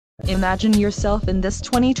Imagine yourself in this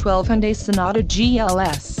 2012 Hyundai Sonata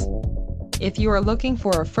GLS. If you are looking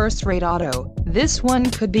for a first-rate auto, this one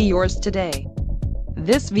could be yours today.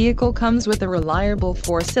 This vehicle comes with a reliable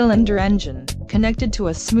 4-cylinder engine, connected to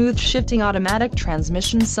a smooth shifting automatic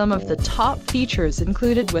transmission. Some of the top features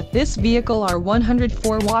included with this vehicle are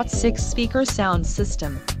 104-watt 6-speaker sound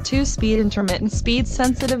system, 2-speed intermittent speed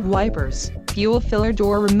sensitive wipers, fuel filler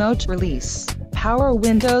door remote release, power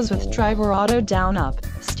windows with driver auto down-up,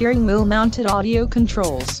 steering wheel mounted audio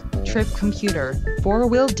controls, trip computer,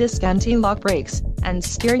 4-wheel disc anti-lock brakes, and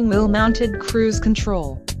steering wheel mounted cruise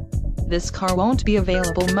control. This car won't be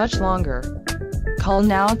available much longer. Call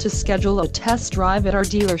now to schedule a test drive at our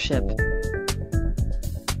dealership.